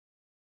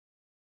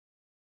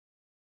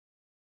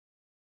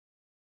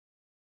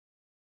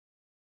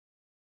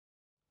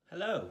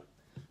Hello.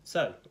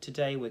 So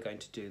today we're going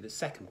to do the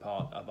second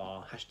part of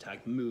our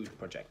hashtag mood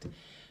project.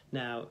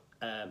 Now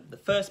the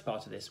first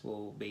part of this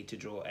will be to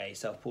draw a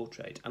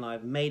self-portrait, and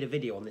I've made a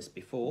video on this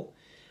before.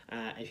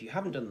 If you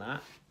haven't done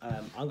that,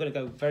 I'm going to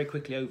go very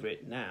quickly over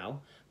it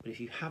now, but if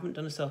you haven't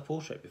done a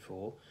self-portrait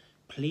before,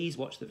 please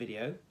watch the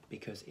video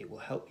because it will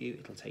help you.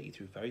 It'll take you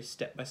through very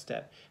step by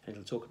step, and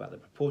it'll talk about the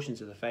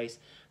proportions of the face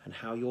and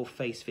how your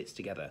face fits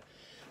together.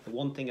 The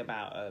one thing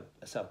about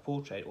a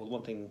self-portrait, or the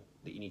one thing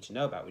that you need to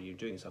know about when you're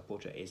doing a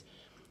self-portrait, is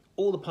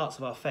all the parts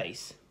of our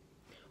face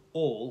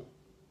all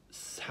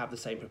have the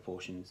same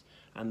proportions,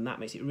 and that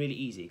makes it really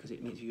easy because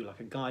it gives you like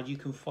a guide you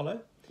can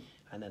follow,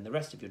 and then the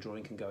rest of your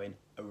drawing can go in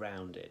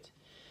around it.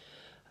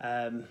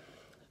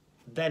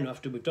 Then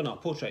after we've done our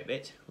portrait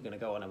bit, we're going to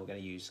go on and we're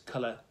going to use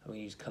colour, and we're going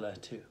to use colour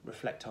to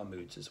reflect our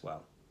moods as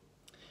well.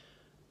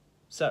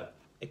 So,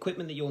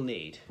 equipment that you'll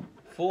need.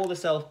 For the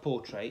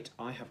self-portrait,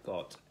 I have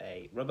got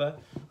a rubber,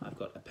 I've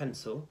got a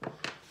pencil,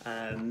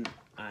 and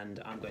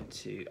I'm going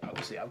to,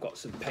 obviously I've got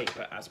some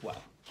paper as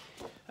well.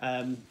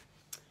 I'm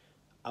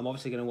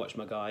obviously going to watch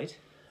my guide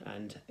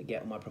and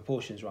get my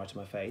proportions right on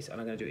my face,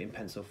 and I'm going to do it in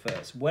pencil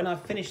first. When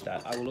I've finished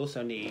that, I will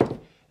also need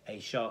a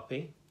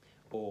Sharpie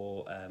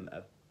or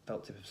a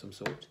felt tip of some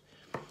sort.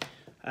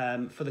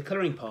 For the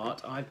colouring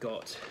part, I've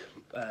got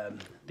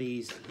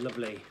these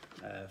lovely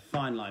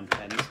fine line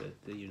pens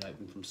that you know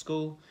from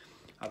school.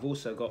 I've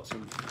also got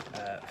some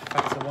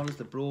fatter ones,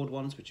 the broad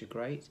ones, which are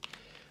great,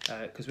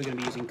 because we're going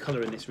to be using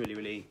colour in this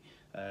really,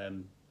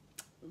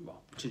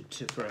 well,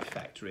 for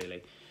effect,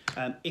 really.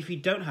 If you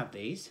don't have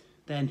these,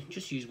 then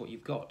just use what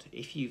you've got.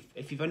 If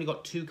you've only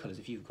got two colours,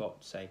 if you've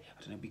got, say,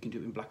 I don't know, we can do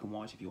it in black and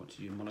white if you want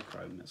to do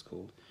monochrome, that's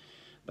called.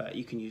 But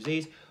you can use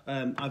these.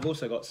 I've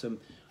also got some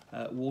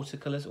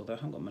watercolours, although I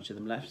haven't got much of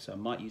them left, so I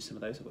might use some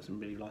of those. I've got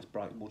some really nice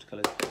bright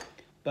watercolours.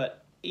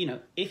 But you know,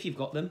 if you've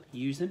got them,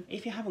 use them.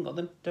 If you haven't got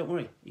them, don't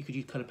worry. You could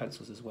use coloured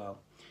pencils as well.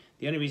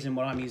 The only reason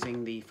why I'm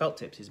using the felt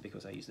tips is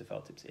because I use the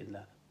felt tips in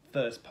the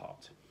first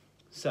part.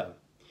 So,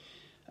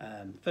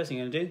 first thing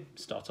I'm going to do,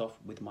 start off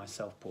with my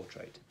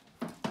self-portrait.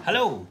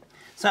 Hello!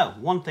 So,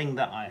 one thing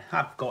that I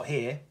have got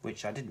here,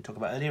 which I didn't talk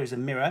about earlier, is a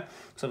mirror.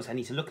 So obviously I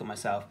need to look at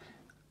myself.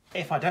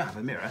 If I don't have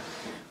a mirror,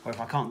 or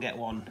if I can't get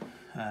one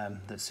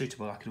that's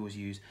suitable, I could always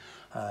use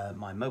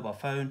my mobile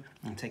phone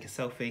and take a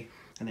selfie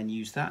and then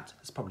use that.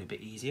 It's probably a bit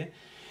easier.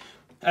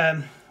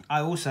 I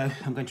also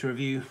am going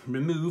to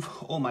remove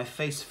all my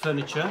face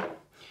furniture.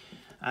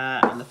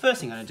 And the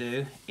first thing I'm going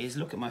to do is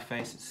look at my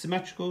face. It's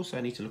symmetrical, so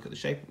I need to look at the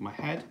shape of my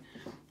head.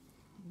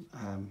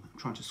 I'm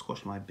trying to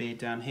squash my beard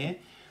down here.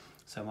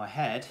 So my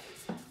head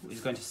is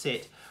going to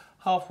sit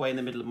halfway in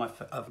the middle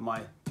of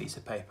my piece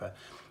of paper.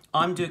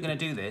 I'm going to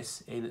do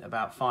this in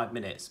about 5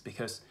 minutes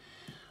because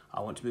I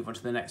want to move on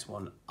to the next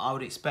one. I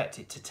would expect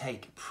it to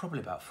take probably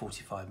about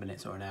 45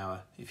 minutes or an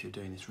hour if you're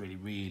doing this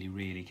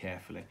really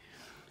carefully.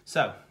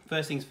 So,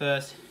 first things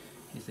first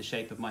is the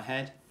shape of my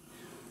head,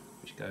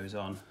 which goes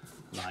on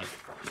like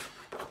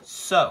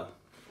so.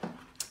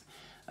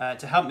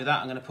 To help me with that,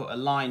 I'm going to put a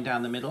line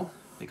down the middle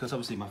because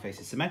obviously my face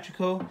is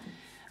symmetrical.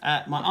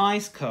 My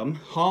eyes come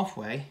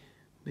halfway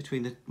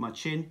between my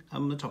chin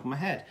and the top of my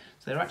head.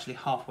 So they're actually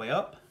halfway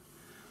up.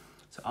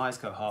 So eyes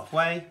go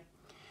halfway.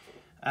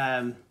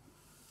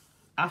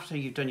 After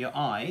you've done your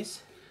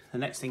eyes, the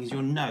next thing is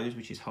your nose,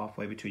 which is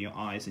halfway between your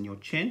eyes and your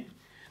chin.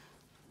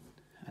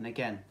 And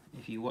again,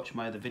 if you watch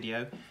my other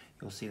video,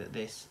 you'll see that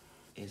this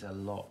is a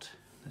lot.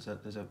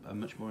 There's a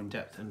much more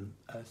in-depth and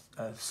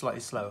a slightly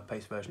slower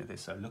paced version of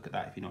this, so look at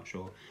that if you're not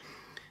sure.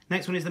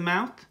 Next one is the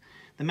mouth.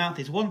 The mouth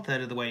is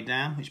 1/3 of the way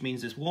down, which means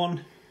there's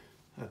 1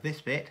 of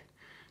this bit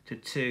to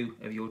 2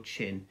 of your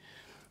chin.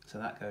 So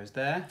that goes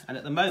there. And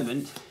at the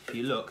moment, if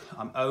you look,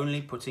 I'm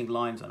only putting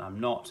lines on. I'm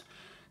not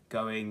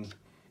going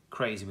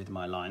crazy with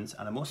my lines,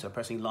 and I'm also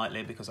pressing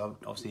lightly because I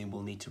obviously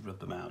will need to rub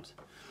them out.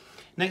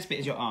 Next bit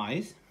is your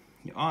eyes.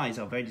 Your eyes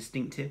are very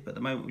distinctive, but at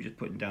the moment we're just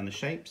putting down the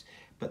shapes,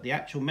 but the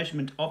actual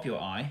measurement of your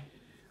eye,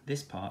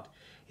 this part,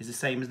 is the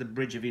same as the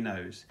bridge of your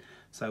nose.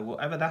 So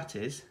whatever that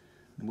is,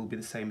 it will be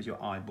the same as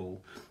your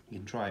eyeball. You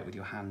can try it with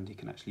your hand, you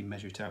can actually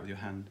measure it out with your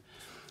hand.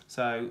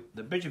 So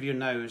the bridge of your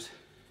nose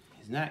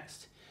is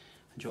next,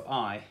 and your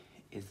eye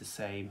is the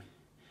same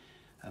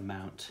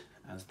amount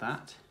as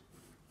that.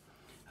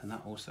 And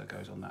that also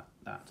goes on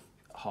that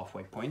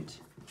halfway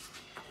point.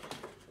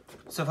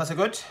 So far so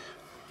good.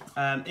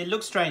 It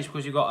looks strange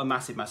because you've got a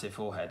massive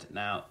forehead.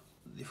 Now,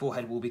 the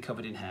forehead will be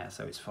covered in hair,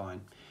 so it's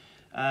fine.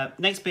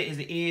 Next bit is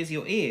the ears.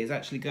 Your ears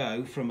actually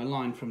go from a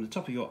line from the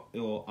top of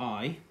your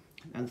eye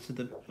and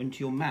into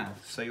your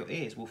mouth. So your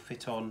ears will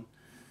fit on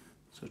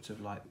sort of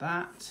like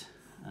that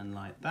and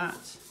like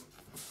that.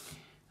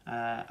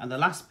 And the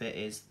last bit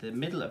is the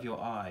middle of your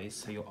eyes,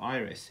 so your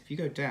iris. If you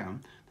go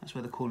down, that's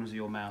where the corners of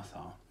your mouth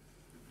are.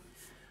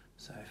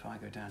 So if I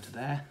go down to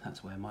there,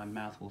 that's where my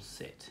mouth will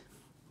sit.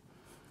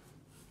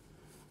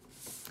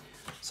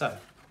 So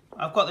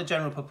I've got the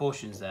general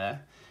proportions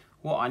there.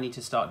 What I need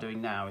to start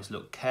doing now is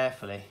look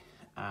carefully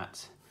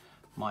at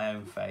my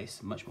own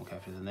face, much more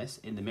carefully than this,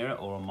 in the mirror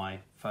or on my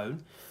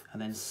phone,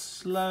 and then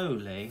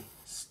slowly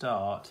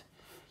start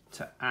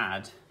to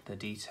add the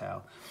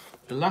detail.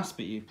 The last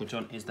bit you put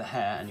on is the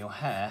hair, and your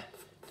hair,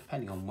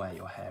 depending on where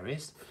your hair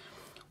is,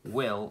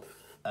 will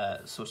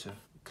sort of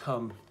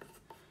come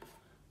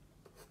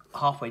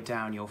halfway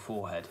down your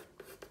forehead,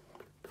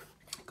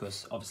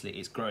 because obviously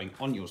it's growing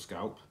on your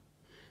scalp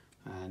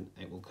and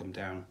it will come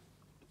down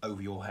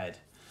over your head.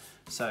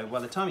 So by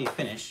the time you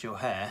finish, your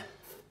hair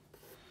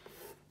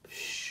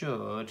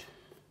should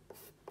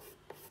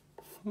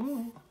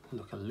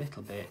look a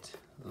little bit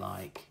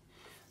like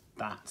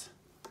that.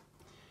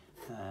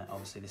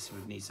 Obviously this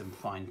would need some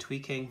fine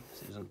tweaking,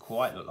 so it doesn't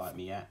quite look like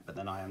me yet, but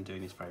then I am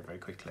doing this very, very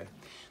quickly.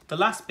 The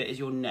last bit is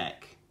your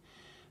neck.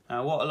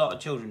 Now what a lot of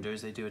children do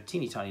is they do a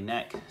teeny tiny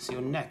neck, so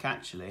your neck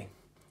actually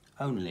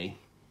only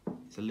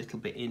is a little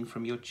bit in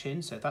from your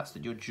chin, so if that's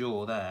your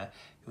jaw there,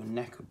 your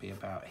neck would be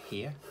about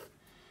here.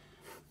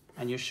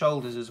 And your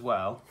shoulders as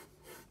well.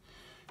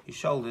 Your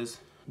shoulders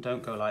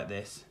don't go like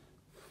this.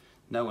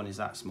 No one is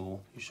that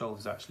small. Your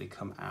shoulders actually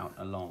come out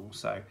along.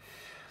 So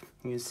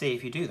you can see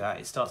if you do that,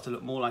 it starts to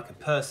look more like a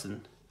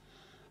person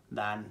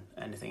than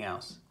anything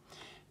else.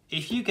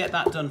 If you get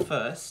that done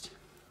first,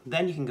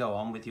 then you can go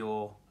on with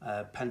your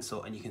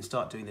pencil and you can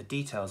start doing the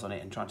details on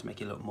it and trying to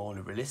make it look more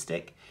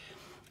realistic.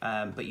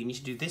 But you need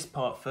to do this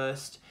part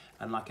first.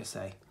 And like I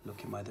say,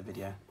 look in my other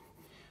video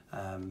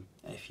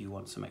if you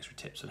want some extra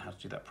tips on how to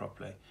do that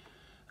properly.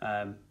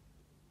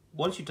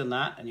 Once you've done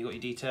that and you've got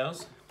your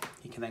details,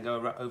 you can then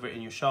go over it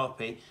in your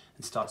Sharpie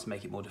and start to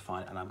make it more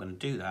defined, and I'm going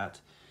to do that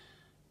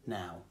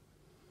now.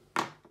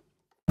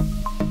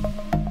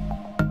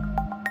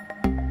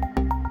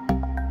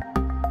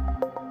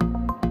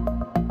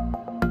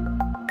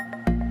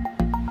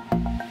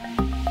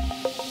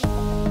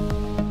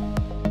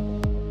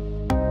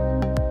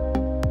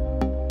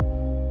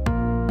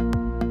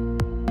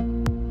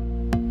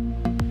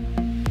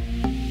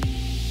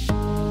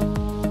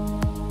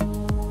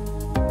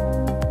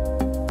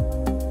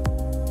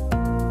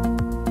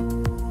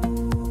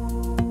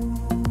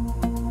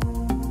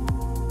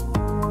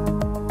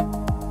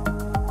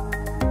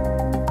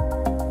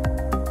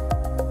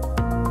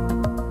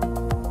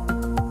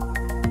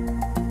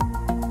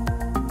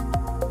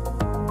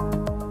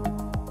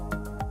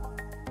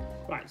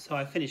 So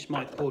I finished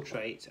my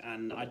portrait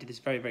and I did this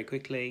very, very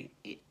quickly.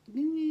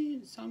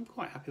 So I'm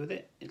quite happy with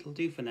it. It'll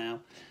do for now.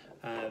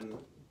 And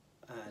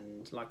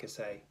like I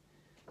say,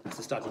 that's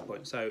the starting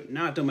point. So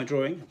now I've done my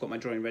drawing, I've got my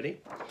drawing ready.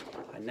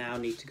 I now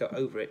need to go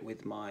over it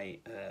with my,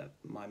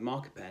 my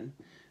marker pen,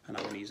 and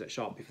I'm going to use that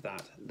Sharpie for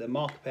that. The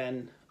marker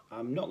pen,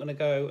 I'm not going to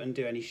go and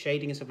do any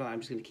shading and stuff like that. I'm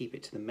just going to keep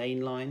it to the main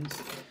lines.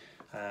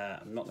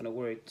 I'm not going to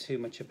worry too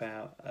much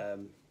about,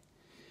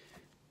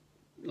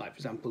 like for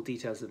example,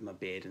 details of my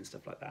beard and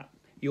stuff like that.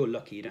 You're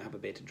lucky you don't have a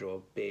beard to draw.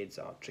 Beards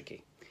are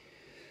tricky.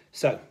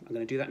 So I'm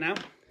going to do that now.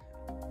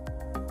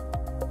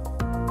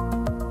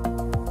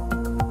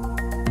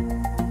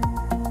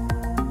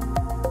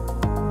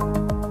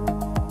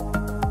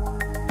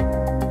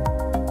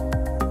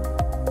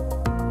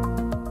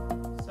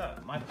 So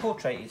my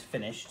portrait is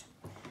finished.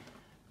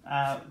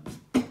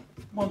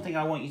 One thing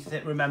I want you to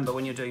remember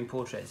when you're doing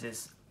portraits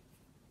is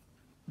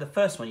the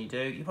first one you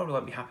do, you probably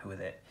won't be happy with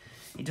it.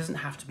 It doesn't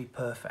have to be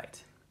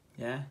perfect.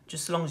 Yeah,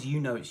 just as long as you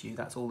know it's you,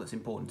 that's all that's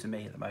important to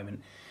me at the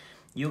moment.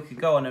 You could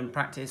go on and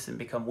practice and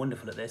become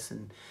wonderful at this,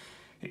 and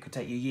it could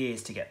take you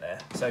years to get there.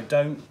 So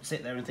don't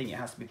sit there and think it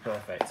has to be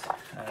perfect.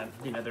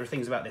 You know, there are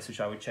things about this which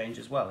I would change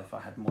as well if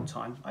I had more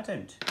time. I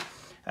don't.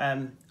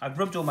 I've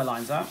rubbed all my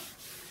lines out,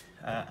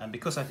 and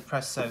because I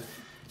pressed so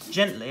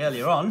gently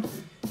earlier on,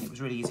 it was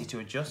really easy to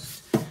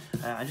adjust.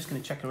 I'm just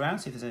going to check around,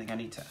 see if there's anything I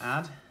need to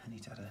add. I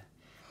need to add a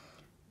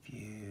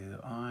few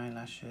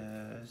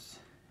eyelashes,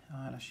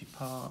 eyelashy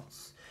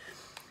parts.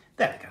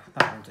 There we go,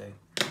 that will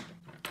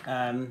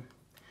do.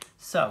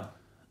 So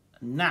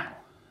now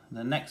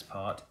the next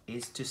part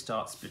is to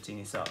start splitting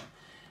this up.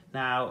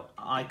 Now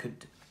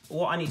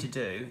what I need to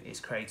do is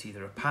create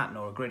either a pattern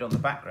or a grid on the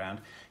background,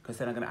 because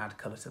then I'm going to add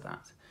colour to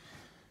that.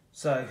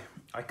 So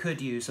I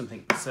could use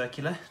something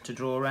circular to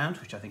draw around,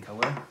 which I think I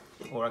will,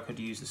 or I could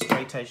use a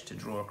straight edge to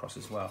draw across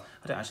as well.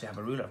 I don't actually have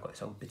a ruler, I've got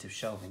this old bit of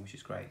shelving, which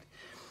is great.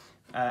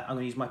 I'm going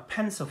to use my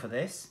pencil for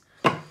this,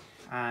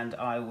 and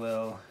I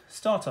will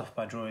start off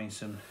by drawing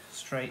some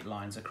straight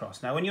lines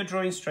across. Now when you're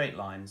drawing straight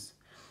lines,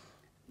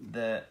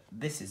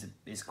 this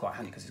is quite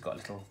handy because it's got a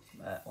little,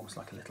 almost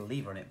like a little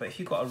lever on it. But if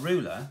you've got a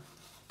ruler,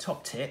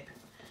 top tip,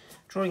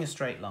 drawing a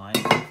straight line,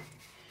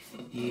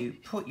 you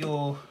put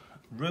your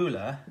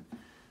ruler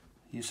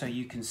so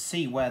you can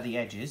see where the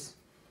edge is.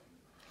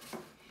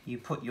 You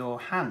put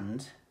your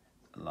hand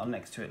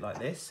next to it like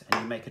this,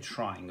 and you make a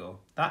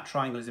triangle. That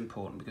triangle is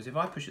important because if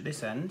I push at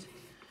this end,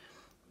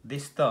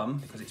 this thumb,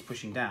 because it's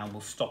pushing down, will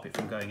stop it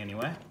from going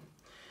anywhere.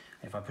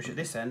 If I push at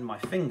this end, my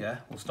finger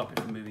will stop it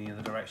from moving in the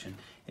other direction.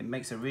 It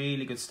makes a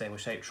really good stable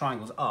shape.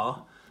 Triangles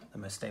are the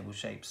most stable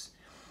shapes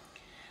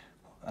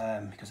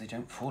because they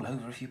don't fall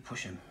over if you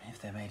push them, if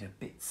they're made of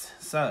bits.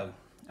 So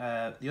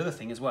the other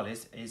thing as well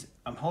is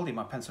I'm holding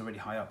my pencil really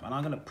high up, and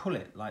I'm going to pull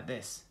it like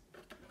this.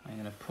 I'm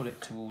going to pull it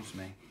towards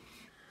me.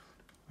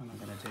 And I'm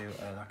going to do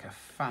like a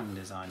fan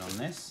design on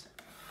this.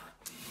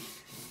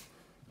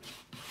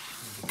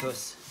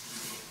 Because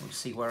we'll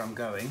see where I'm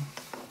going.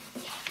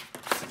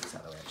 It's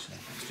that way actually,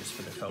 that's just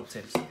for the felt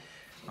tips.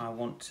 I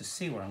want to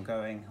see where I'm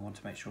going. I want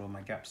to make sure all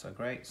my gaps are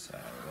great. So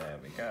there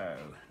we go.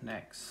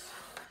 Next,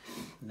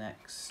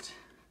 next,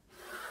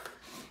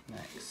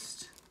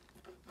 next,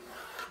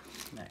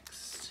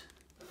 next.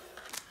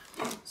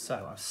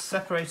 So I've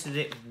separated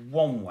it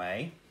one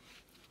way,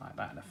 like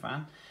that in a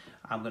fan.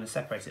 I'm going to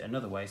separate it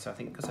another way. So I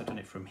think because I've done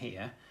it from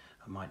here,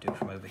 I might do it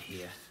from over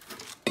here.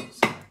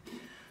 So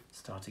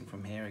starting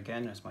from here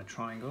again as my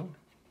triangle.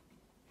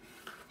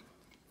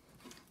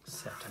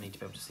 Except I need to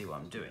be able to see what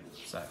I'm doing.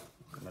 So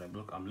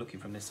I'm looking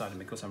from this side, and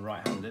because I'm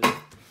right-handed,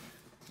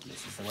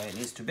 this is the way it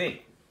needs to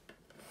be.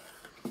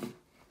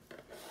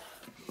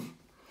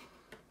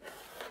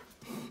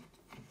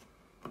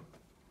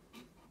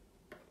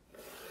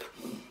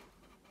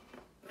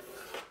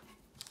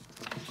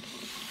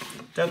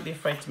 Don't be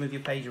afraid to move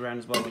your page around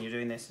as well when you're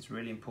doing this. It's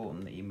really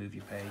important that you move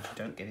your page.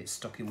 Don't get it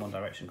stuck in one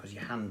direction, because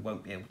your hand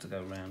won't be able to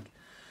go around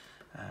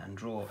and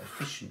draw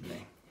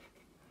efficiently.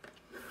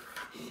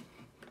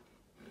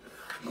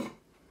 There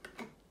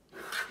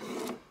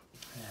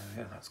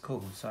we go, that's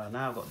cool. So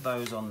now I've got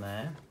those on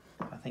there.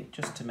 I think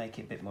just to make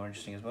it a bit more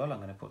interesting as well, I'm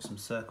going to put some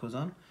circles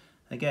on.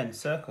 Again,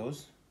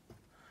 circles,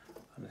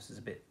 and this is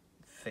a bit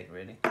thick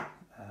really,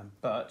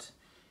 but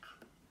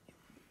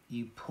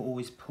you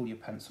always pull your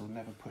pencil,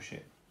 never push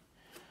it.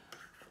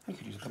 You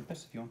could use a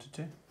compass if you wanted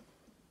to.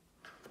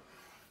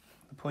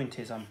 The point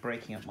is I'm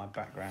breaking up my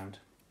background.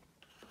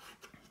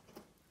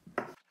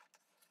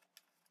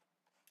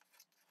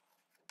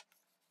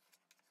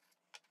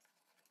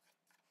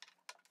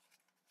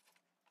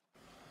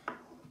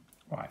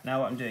 Right, now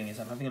what I'm doing is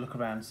I'm having a look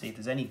around and see if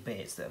there's any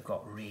bits that have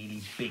got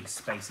really big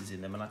spaces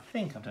in them, and I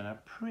think I've done a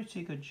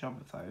pretty good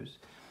job of those.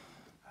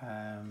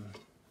 I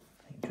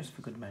think just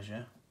for good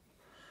measure,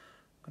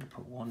 I'm going to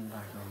put one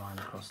diagonal line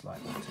across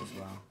like that as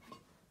well.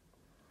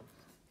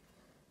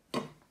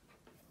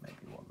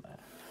 Maybe one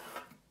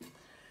there.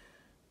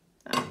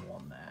 And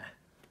one there,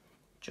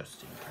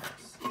 just in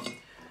case.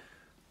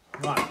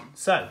 Right,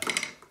 so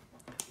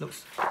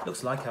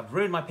looks like I've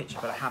ruined my picture,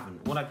 but I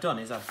haven't. What I've done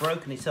is I've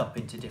broken it up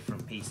into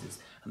different pieces,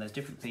 and those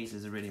different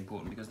pieces are really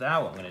important, because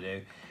now what I'm going to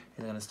do is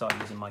I'm going to start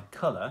using my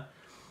colour,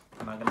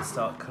 and I'm going to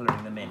start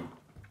colouring them in.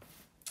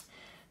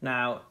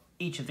 Now,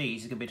 each of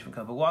these is going to be a different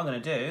colour, but what I'm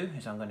going to do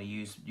is I'm going to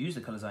use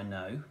the colours I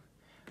know,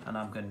 and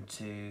I'm going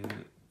to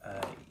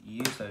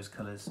use those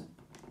colours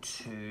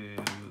to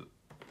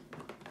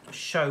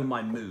show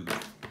my mood.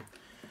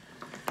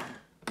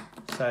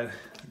 So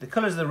the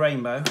colours of the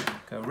rainbow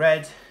go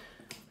red,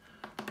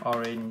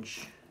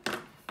 orange,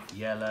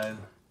 yellow,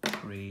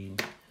 green,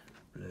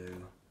 blue,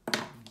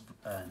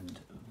 and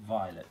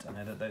violet. I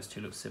know that those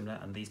two look similar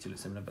and these two look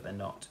similar, but they're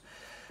not.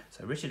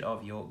 So Richard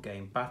of York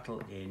game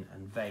Battle in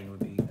and Vain would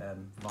be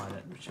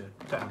violet. Richard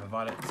don't have a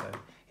violet, so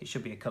it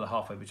should be a colour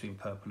halfway between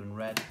purple and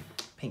red.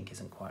 Pink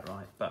isn't quite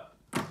right, but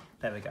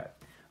there we go.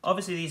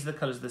 Obviously these are the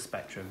colours of the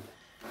spectrum.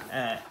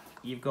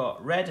 You've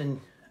got red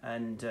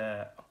and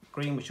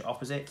green, which are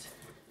opposite.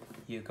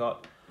 You've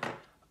got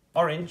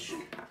orange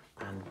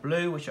and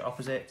blue, which are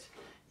opposite.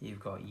 You've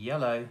got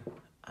yellow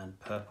and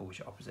purple,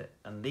 which are opposite.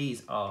 And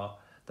these are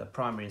the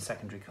primary and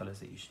secondary colours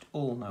that you should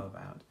all know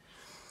about.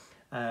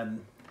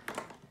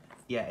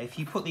 Yeah, if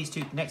you put these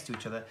two next to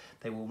each other,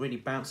 they will really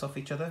bounce off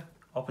each other.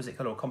 Opposite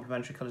colour or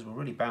complementary colours will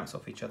really bounce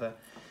off each other.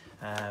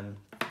 And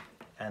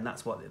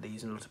that's what they're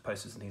using a lot of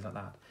posters and things like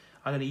that.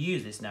 I'm going to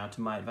use this now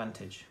to my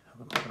advantage.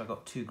 I've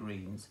got two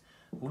greens.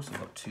 I've also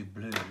got two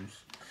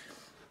blues.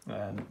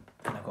 And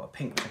I've got a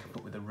pink which I can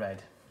put with a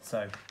red.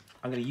 So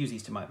I'm going to use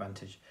these to my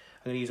advantage.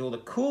 I'm going to use all the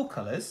cool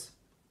colours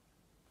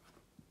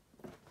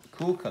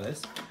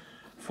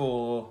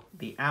for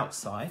the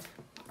outside.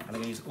 And I'm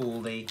going to use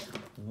all the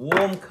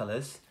warm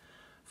colours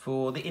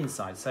for the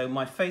inside. So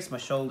my face, my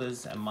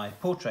shoulders and my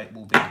portrait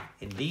will be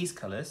in these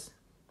colours.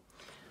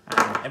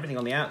 And everything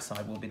on the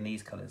outside will be in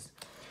these colours.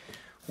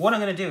 What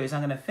I'm going to do is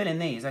I'm going to fill in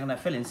these. I'm going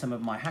to fill in some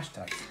of my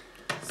hashtags.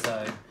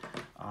 So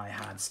I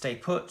had Stay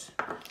Put.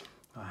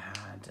 I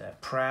had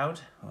Proud.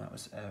 Well, that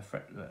was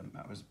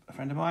a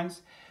friend of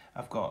mine's.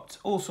 I've got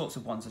all sorts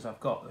of ones that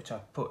I've got, which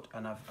I've put,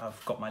 and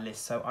I've got my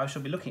list. So I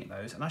shall be looking at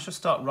those, and I shall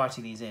start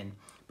writing these in.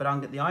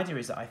 But the idea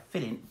is that I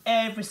fill in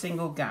every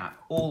single gap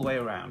all the way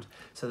around,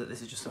 so that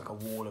this is just like a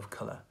wall of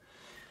colour.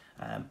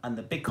 And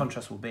the big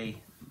contrast will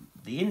be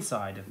the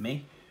inside of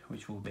me,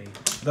 which will be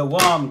the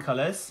warm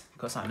colours,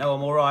 because I know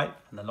I'm all right,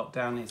 and the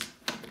lockdown is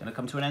going to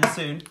come to an end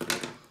soon,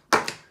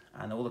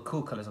 and all the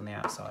cool colours on the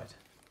outside.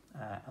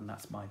 And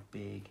that's my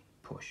big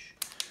push.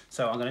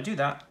 So I'm going to do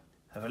that,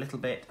 have a little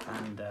bit,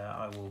 and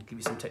I will give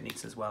you some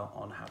techniques as well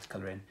on how to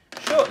colour in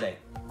shortly.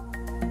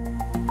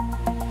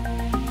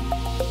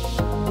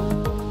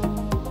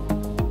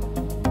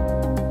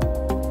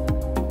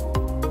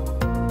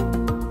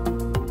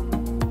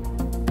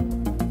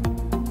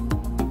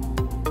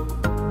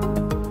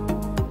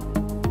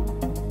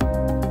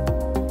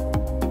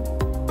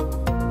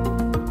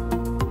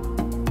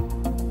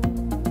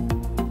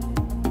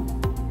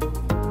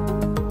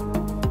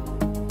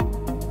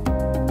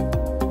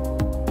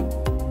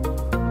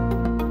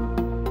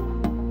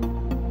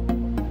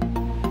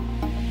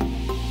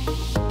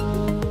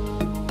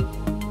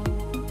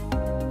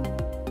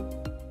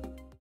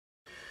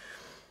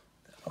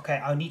 Okay,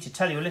 I need to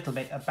tell you a little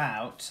bit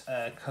about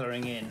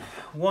colouring in.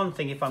 One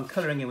thing, if I'm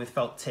colouring in with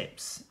felt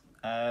tips,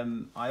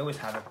 I always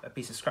have a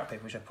piece of scrap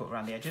paper which I put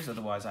around the edges,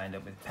 otherwise I end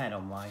up with pen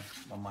on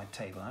my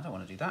table. I don't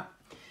want to do that.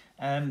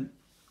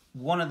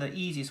 One of the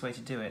easiest way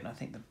to do it, and I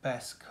think the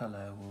best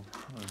colour will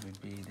probably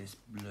be this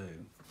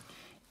blue.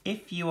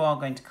 If you are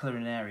going to colour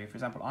in an area, for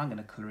example, I'm going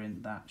to colour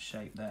in that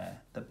shape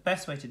there. The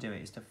best way to do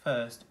it is to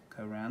first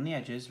go around the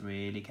edges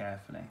really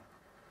carefully.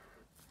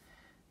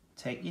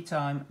 Take your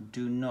time,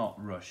 do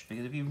not rush,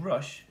 because if you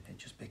rush, it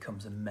just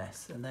becomes a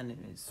mess and then it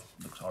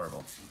looks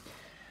horrible.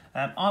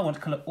 I want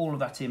to colour all of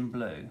that in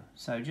blue,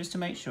 so just to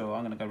make sure,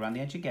 I'm going to go around the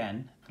edge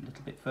again, a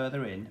little bit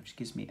further in, which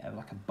gives me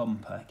like a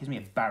bumper, it gives me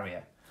a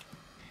barrier.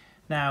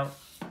 Now,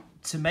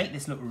 to make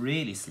this look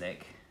really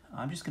slick,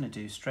 I'm just going to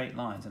do straight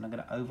lines and I'm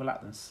going to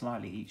overlap them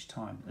slightly each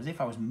time, as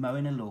if I was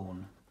mowing a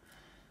lawn.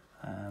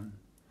 And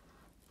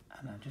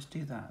I'll just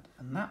do that,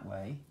 and that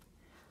way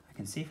I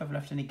can see if I've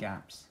left any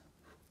gaps.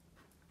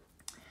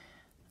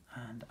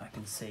 And I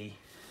can see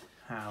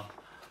how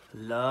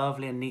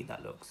lovely and neat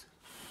that looks.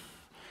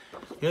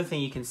 The other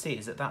thing you can see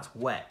is that that's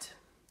wet.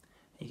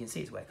 You can see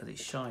it's wet because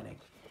it's shining.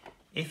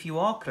 If you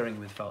are colouring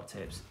with felt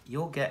tips,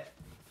 you'll get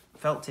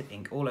felt tip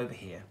ink all over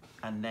here.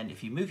 And then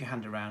if you move your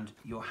hand around,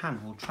 your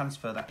hand will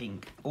transfer that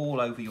ink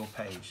all over your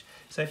page.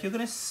 So if you're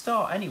going to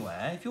start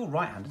anywhere, if you're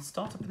right-handed,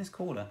 start up in this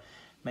corner,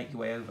 make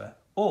your way over.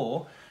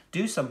 Or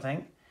do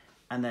something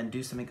and then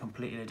do something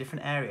completely in a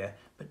different area,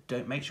 but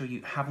don't make sure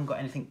you haven't got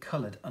anything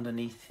coloured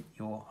underneath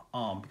your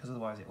arm, because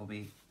otherwise it will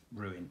be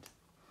ruined.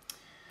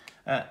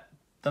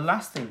 The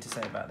last thing to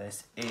say about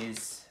this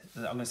is,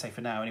 that I'm going to say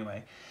for now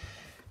anyway,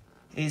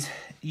 is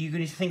you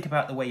need to think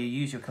about the way you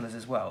use your colours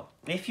as well.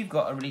 If you've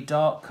got a really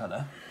dark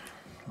colour,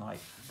 like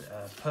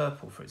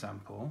purple for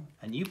example,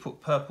 and you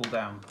put purple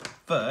down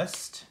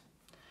first,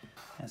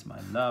 there's my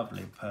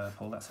lovely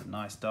purple, that's a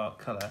nice dark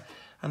colour,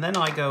 and then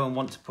I go and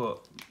want to put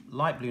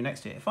light blue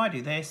next to it. If I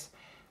do this,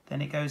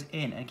 then it goes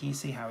in, and can you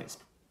see how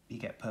you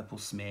get purple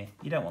smear?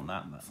 You don't want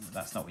that,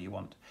 that's not what you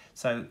want.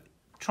 So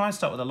try and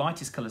start with the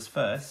lightest colours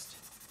first,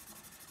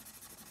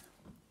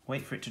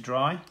 wait for it to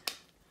dry,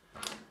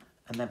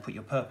 and then put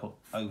your purple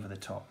over the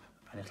top,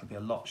 and it'll be a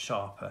lot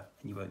sharper,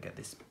 and you won't get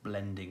this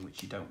blending,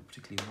 which you don't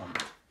particularly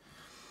want.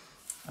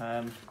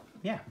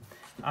 Yeah,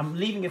 I'm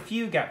leaving a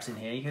few gaps in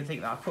here. You can think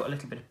that I put a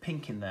little bit of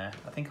pink in there.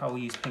 I think I will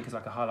use pink as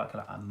like a highlight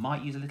colour. I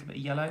might use a little bit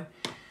of yellow,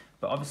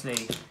 but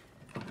obviously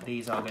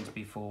these are going to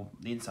be for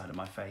the inside of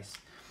my face.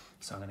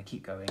 So I'm going to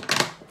keep going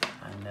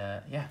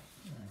and yeah,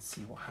 let's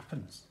see what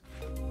happens.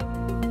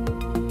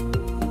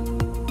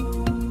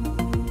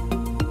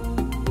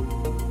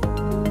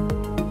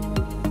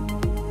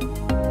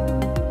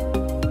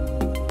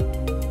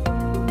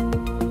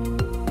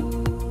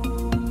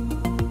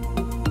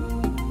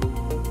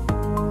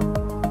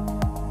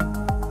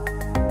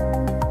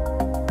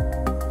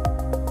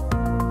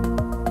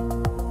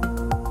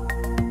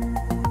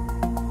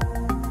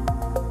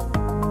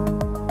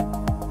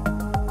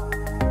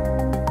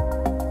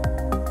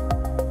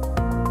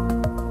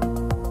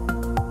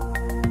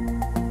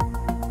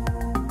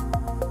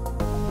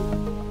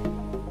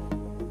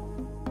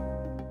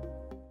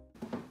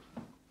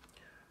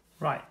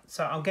 Right,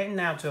 so I'm getting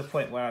now to a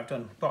point where I've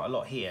done quite a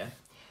lot here.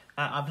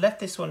 I've left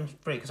this one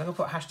free because I'm going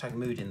to put hashtag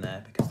mood in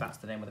there because that's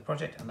the name of the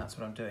project and that's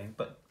what I'm doing.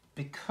 But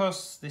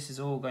because this is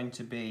all going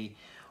to be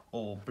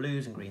all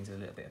blues and greens with a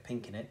little bit of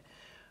pink in it,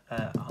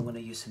 I'm going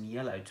to use some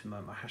yellow to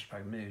promote my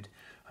hashtag mood.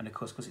 And of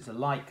course, because it's a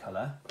light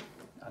colour,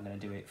 I'm going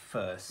to do it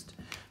first.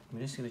 I'm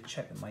just going to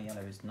check that my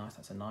yellow is nice.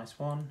 That's a nice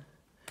one.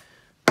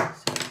 So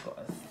I've got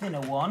a thinner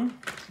one.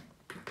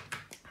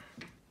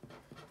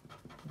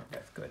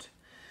 That's good.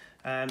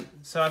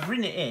 So I've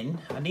written it in.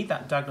 I need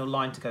that diagonal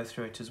line to go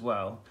through it as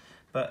well.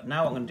 But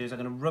now what I'm going to do is I'm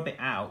going to rub it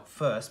out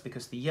first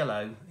because the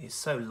yellow is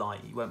so light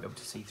you won't be able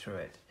to see through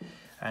it.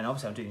 And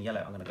obviously I'm doing yellow.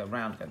 I'm going to go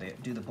round,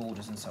 do the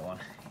borders and so on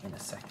in a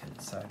second.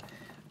 So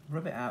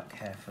rub it out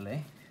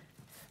carefully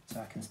so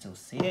I can still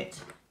see it.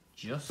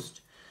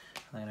 Just.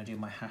 And I'm going to do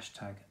my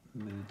hashtag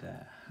mood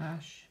there.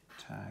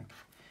 Hashtag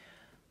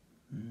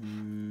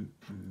mood.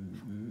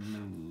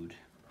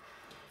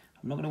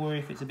 I'm not going to worry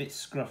if it's a bit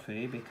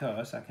scruffy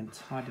because I can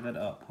tidy that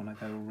up when I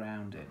go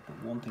around it.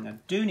 But one thing I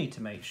do need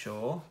to make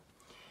sure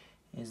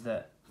is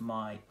that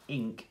my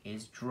ink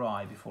is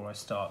dry before I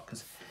start,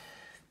 because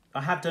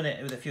I have done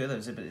it with a few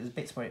others, but there's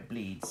bits where it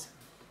bleeds,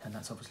 and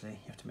that's obviously,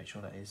 you have to make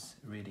sure that is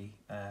really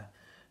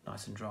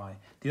nice and dry.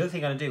 The other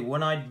thing I'm going to do,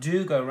 when I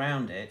do go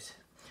around it,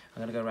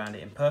 I'm going to go around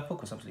it in purple,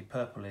 because obviously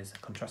purple is a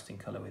contrasting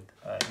colour with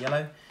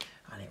yellow,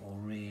 and it will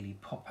really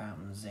pop out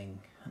and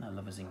zing, and I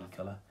love a zingy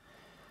colour.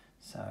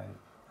 So I'm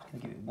going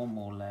to give it one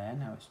more layer,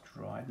 now it's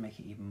dried, make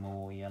it even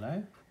more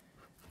yellow,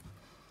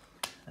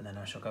 and then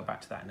I shall go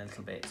back to that in a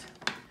little bit.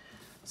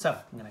 So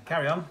I'm going to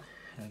carry on, I'm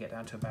going to get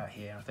down to about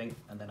here I think,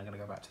 and then I'm going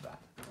to go back to that.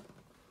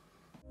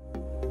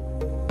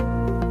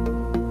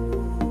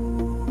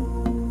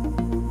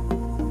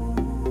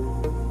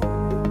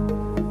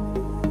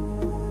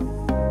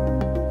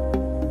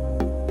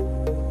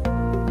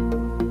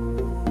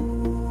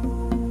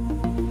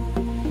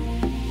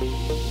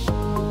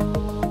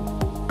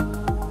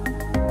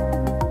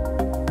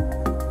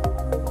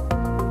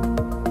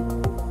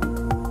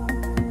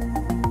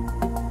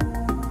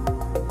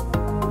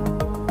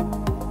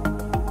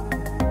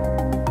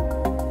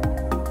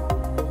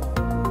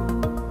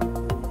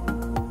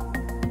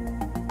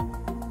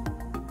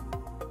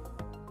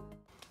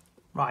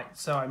 Right,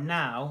 so I'm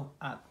now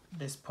at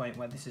this point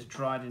where this is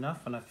dried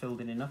enough and I've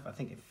filled in enough. I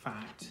think, in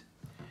fact,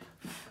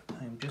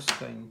 I'm just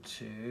going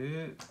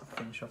to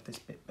finish off this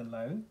bit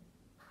below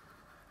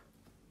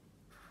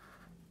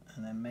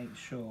and then make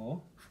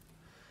sure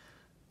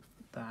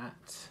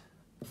that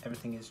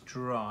everything is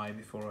dry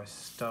before I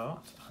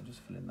start. I'll just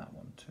fill in that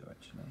one too,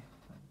 actually.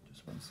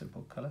 Just one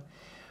simple colour.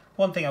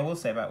 One thing I will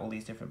say about all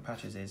these different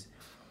patches is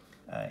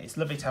it's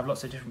lovely to have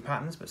lots of different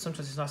patterns, but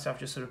sometimes it's nice to have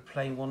just sort of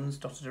plain ones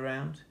dotted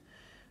around,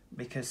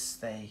 because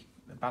they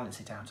balance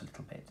it out a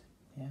little bit,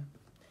 yeah.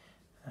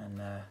 And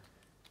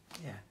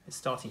yeah, it's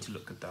starting to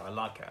look good though. I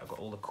like it. I've got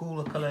all the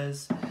cooler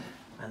colours,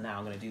 and now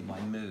I'm going to do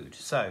my mood.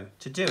 So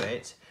to do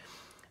it,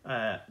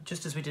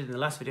 just as we did in the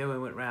last video when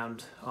we went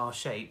around our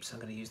shapes, I'm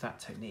going to use that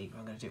technique.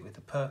 I'm going to do it with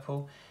the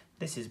purple.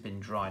 This has been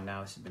dry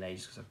now. This has been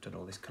ages because I've done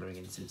all this colouring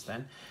in since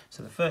then.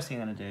 So the first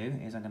thing I'm going to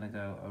do is I'm going to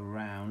go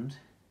around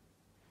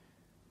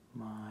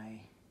my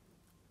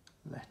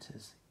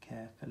letters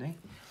carefully.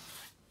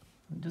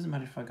 It doesn't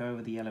matter if I go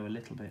over the yellow a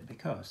little bit,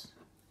 because,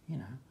 you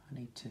know, I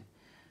need to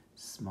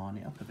smarten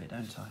it up a bit,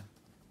 don't I?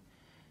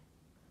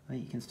 I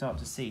think you can start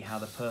to see how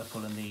the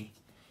purple and the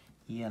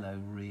yellow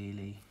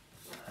really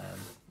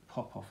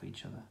pop off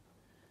each other.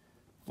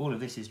 All of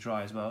this is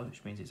dry as well,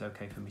 which means it's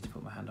okay for me to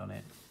put my hand on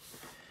it.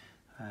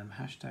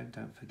 Hashtag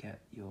don't forget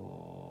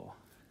your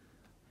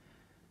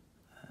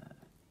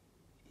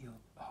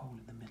hole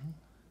in the middle.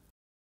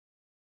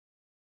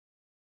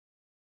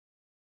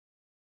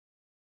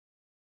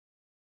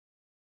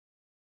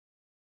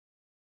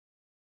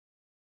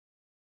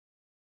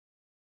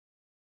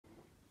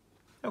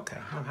 Okay,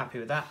 I'm happy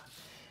with that.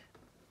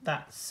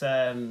 That's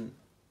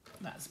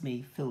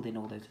me filled in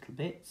all those little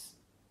bits.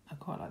 I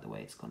quite like the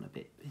way it's gone a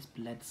bit, it's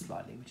bled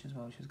slightly, which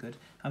is good.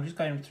 I'm just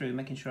going through,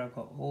 making sure I've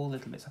got all the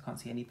little bits. I can't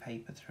see any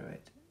paper through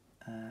it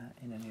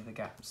in any of the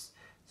gaps,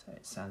 so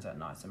it stands out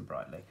nice and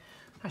brightly.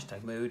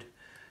 Hashtag mood.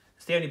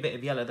 It's the only bit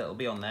of yellow that will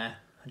be on there.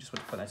 I just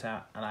want to put that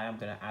out, and I am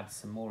going to add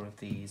some more of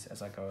these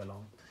as I go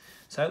along.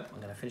 So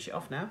I'm going to finish it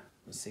off now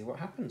and see what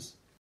happens.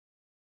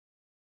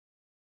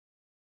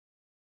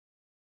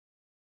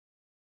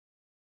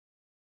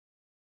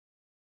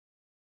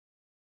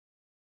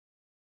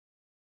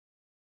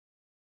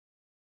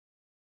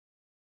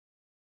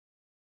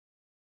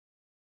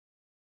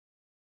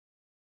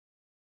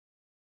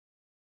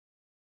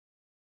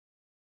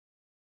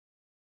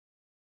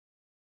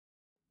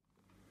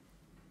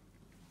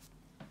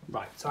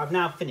 Right, so I've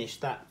now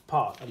finished that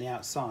part on the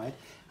outside.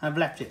 I've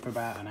left it for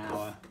about an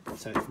hour,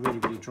 so it's really,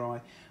 really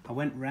dry. I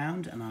went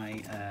round and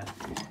I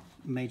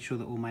made sure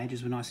that all my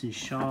edges were nice and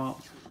sharp.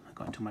 I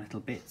got into my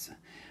little bits.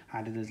 I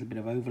added a little bit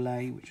of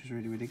overlay, which was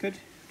really, really good.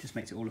 Just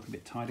makes it all look a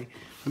bit tidy.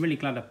 I'm really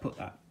glad I put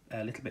that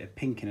little bit of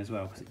pink in as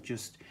well, because it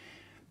just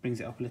brings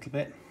it up a little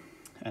bit,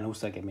 and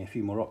also gave me a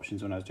few more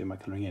options when I was doing my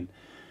colouring in.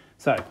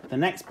 So the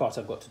next part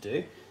I've got to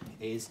do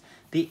is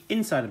the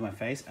inside of my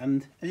face,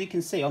 and as you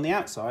can see on the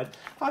outside,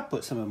 I've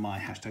put some of my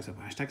hashtags up.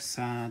 Hashtag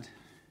sad,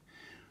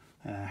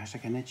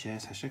 hashtag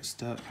NHS, hashtag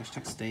stuck,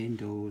 hashtag stay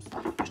indoors,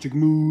 hashtag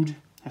mood,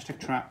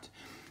 hashtag trapped.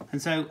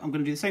 And so I'm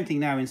going to do the same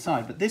thing now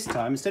inside, but this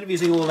time, instead of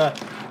using all the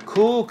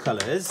cool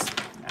colours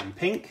and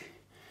pink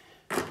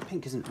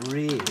isn't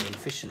really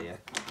officially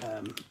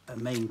a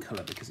main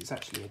colour, because it's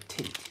actually a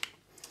tint.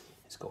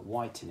 It's got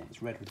white in it,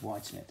 it's red with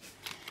white in it.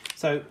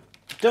 So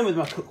done with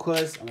my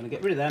colours, I'm going to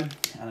get rid of them,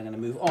 and I'm going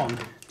to move on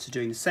to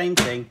doing the same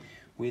thing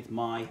with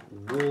my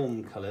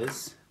warm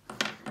colours.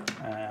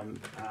 Yeah,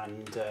 I'm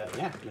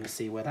going to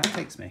see where that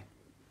takes me.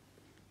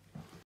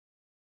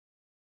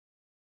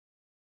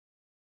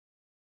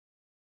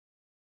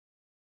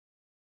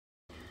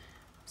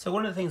 So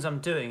one of the things I'm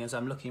doing as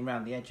I'm looking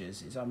around the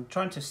edges is I'm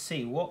trying to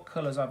see what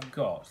colours I've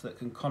got that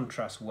can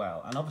contrast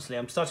well. And obviously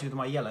I'm starting with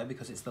my yellow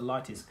because it's the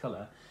lightest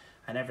colour,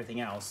 and everything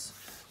else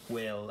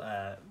will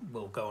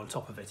go on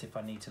top of it if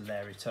I need to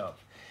layer it up.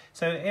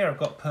 So here I've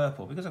got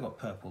purple. Because I've got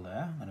purple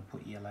there, I'm going to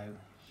put yellow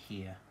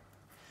here.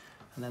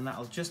 And then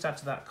that'll just add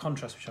to that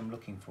contrast which I'm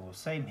looking for.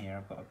 Same here,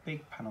 I've got a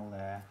big panel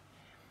there.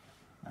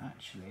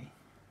 Actually,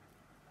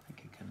 I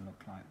think it can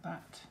look like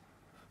that.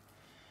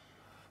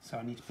 So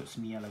I need to put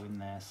some yellow in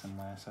there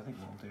somewhere. So I think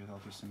what I'll do is I'll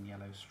do some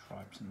yellow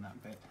stripes in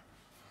that bit.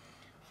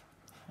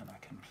 And I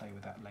can play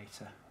with that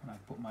later when I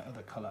put my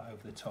other colour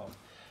over the top.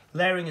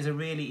 Layering is a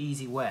really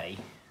easy way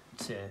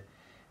to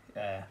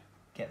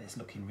get this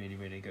looking really,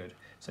 really good.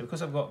 So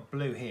because I've got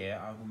blue here,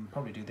 I will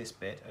probably do this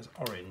bit as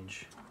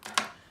orange.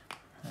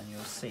 And you'll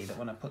see that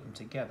when I put them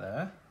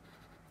together,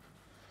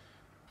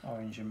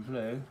 orange and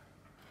blue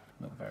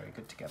look very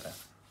good together.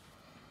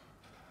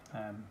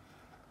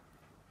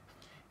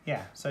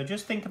 Yeah, so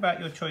just think about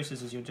your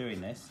choices as you're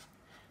doing this.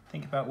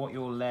 Think about what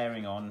you're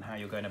layering on and how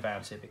you're going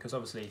about it, because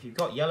obviously if you've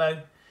got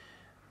yellow,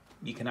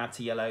 you can add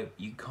to yellow.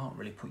 You can't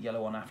really put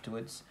yellow on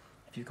afterwards.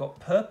 If you've got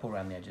purple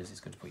around the edges, it's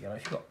good to put yellow.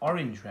 If you've got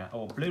orange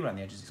or blue around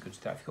the edges, it's good to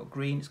do that. If you've got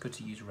green, it's good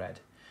to use red.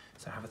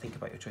 So have a think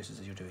about your choices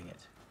as you're doing it.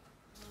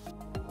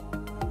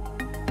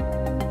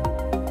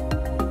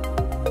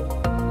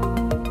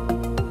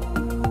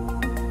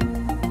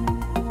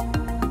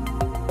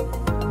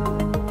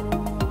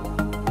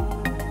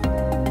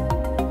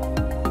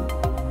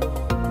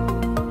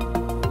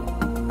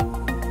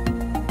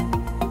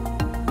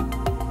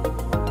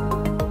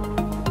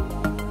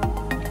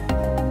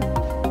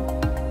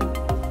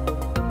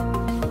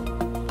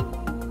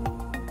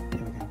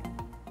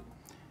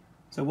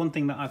 one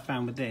thing that I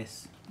found with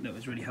this that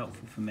was really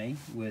helpful for me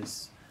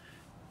was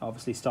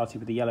obviously starting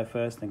with the yellow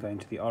first, then going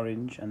to the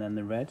orange and then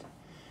the red,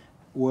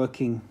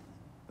 working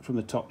from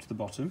the top to the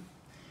bottom.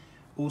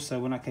 Also,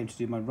 when I came to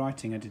do my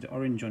writing, I did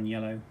orange on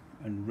yellow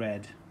and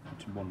red. I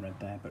did one red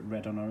there, but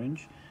red on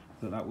orange.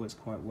 I thought that works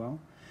quite well.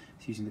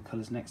 It's using the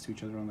colours next to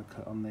each other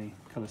on the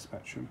colour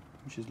spectrum,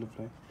 which is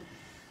lovely.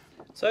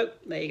 So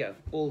there you go,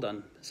 all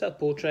done.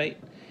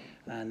 Self-portrait,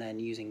 and then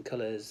using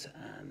colours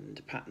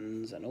and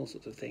patterns and all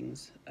sorts of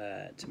things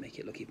to make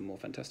it look even more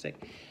fantastic.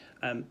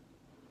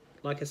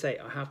 Like I say,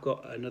 I have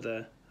got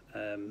another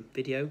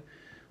video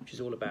which is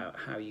all about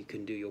how you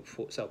can do your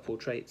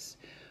self-portraits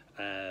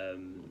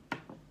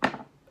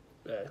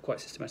quite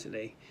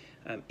systematically.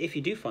 If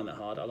you do find that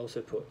hard, I'll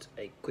also put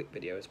a quick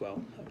video as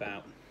well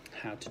about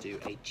how to do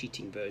a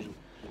cheating version,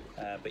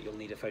 but you'll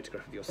need a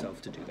photograph of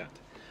yourself to do that.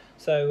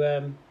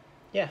 So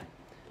yeah,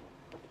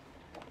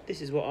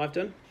 this is what I've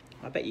done.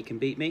 I bet you can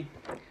beat me.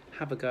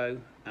 Have a go,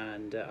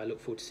 and I look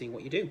forward to seeing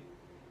what you do.